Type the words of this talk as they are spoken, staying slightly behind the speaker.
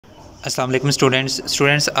अस्सलाम वालेकुम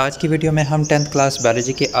स्टूडेंट्स आज की वीडियो में हम 10th क्लास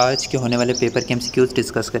बायोलॉजी के आज के होने वाले पेपर के एमसीक्यूज़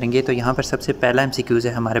डिस्कस करेंगे। तो यहाँ पर सबसे पहला एमसीक्यूज़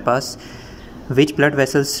है हमारे पास, which blood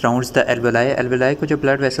vessels surrounds the alveoli. Alveoli को जो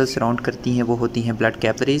ब्लड वेसल्स सराउंड करती हैं वो होती हैं ब्लड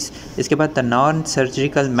कैपिलरीज। इसके बाद the non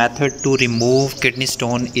surgical method to remove kidney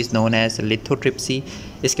stone is known as lithotripsy.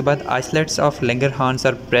 इसके बाद islets of Langerhans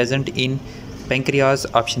are present in pancreas,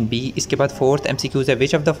 option B. इसके बाद फोर्थ एमसीक्यूज़ है,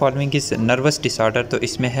 which of the following is nervous disorder, तो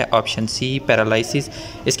इसमें है ऑप्शन सी पैरालिसिस।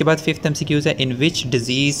 इसके बाद फिफ्थ एमसीक्यूज़ है, इन विच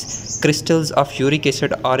disease crystals of uric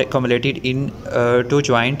acid are एकमुलेटेड in to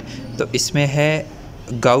joint, तो इसमें है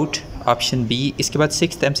गाउट, ऑप्शन बी। इसके बाद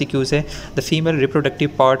सिक्स्थ एमसीक्यूज़ है, the female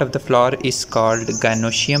reproductive part of the flower is called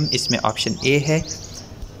gynoecium, इसमें ऑप्शन ए है।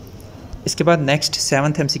 इसके बाद नेक्स्ट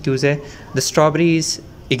सेवन्थ एमसीक्यूज़ है, the strawberry is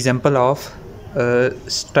example of,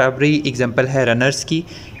 strawberry example है रनर्स की।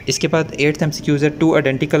 इसके बाद एट्थ एमसीक्यूज़ है, two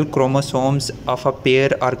identical chromosomes of a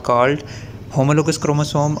pair are called homologous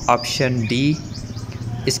chromosome, option D.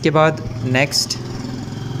 इसके बाद नेक्स्ट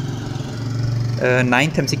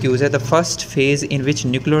नाइन्थ एमसीक्यूज़ है, the first phase in which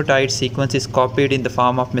nucleotide sequence is copied in the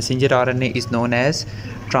form of messenger RNA is known as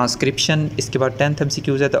transcription. इसके बाद tenth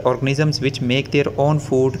MCQs है, the organisms which make their own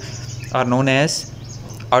food are known as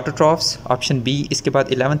autotrophs, option B. इसके बाद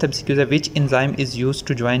 11th MCQs है, which enzyme is used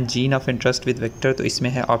to join gene of interest with vector, तो इसमें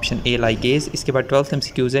है option A ligase. इसके बाद 12th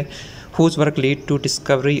MCQs है, whose work lead to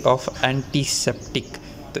discovery of antiseptic,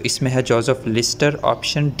 तो इसमें है जोसेफ लिस्टर,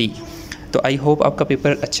 ऑप्शन डी। तो आई होप आपका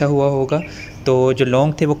पेपर अच्छा हुआ होगा। तो जो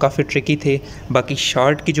लॉन्ग थे वो काफ़ी ट्रिकी थे, बाकी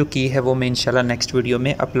शॉर्ट की जो की है वो मैं इंशाल्लाह नेक्स्ट वीडियो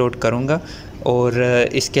में अपलोड करूँगा। और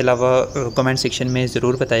इसके अलावा कमेंट सेक्शन में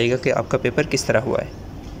ज़रूर बताइएगा कि आपका पेपर किस तरह हुआ है।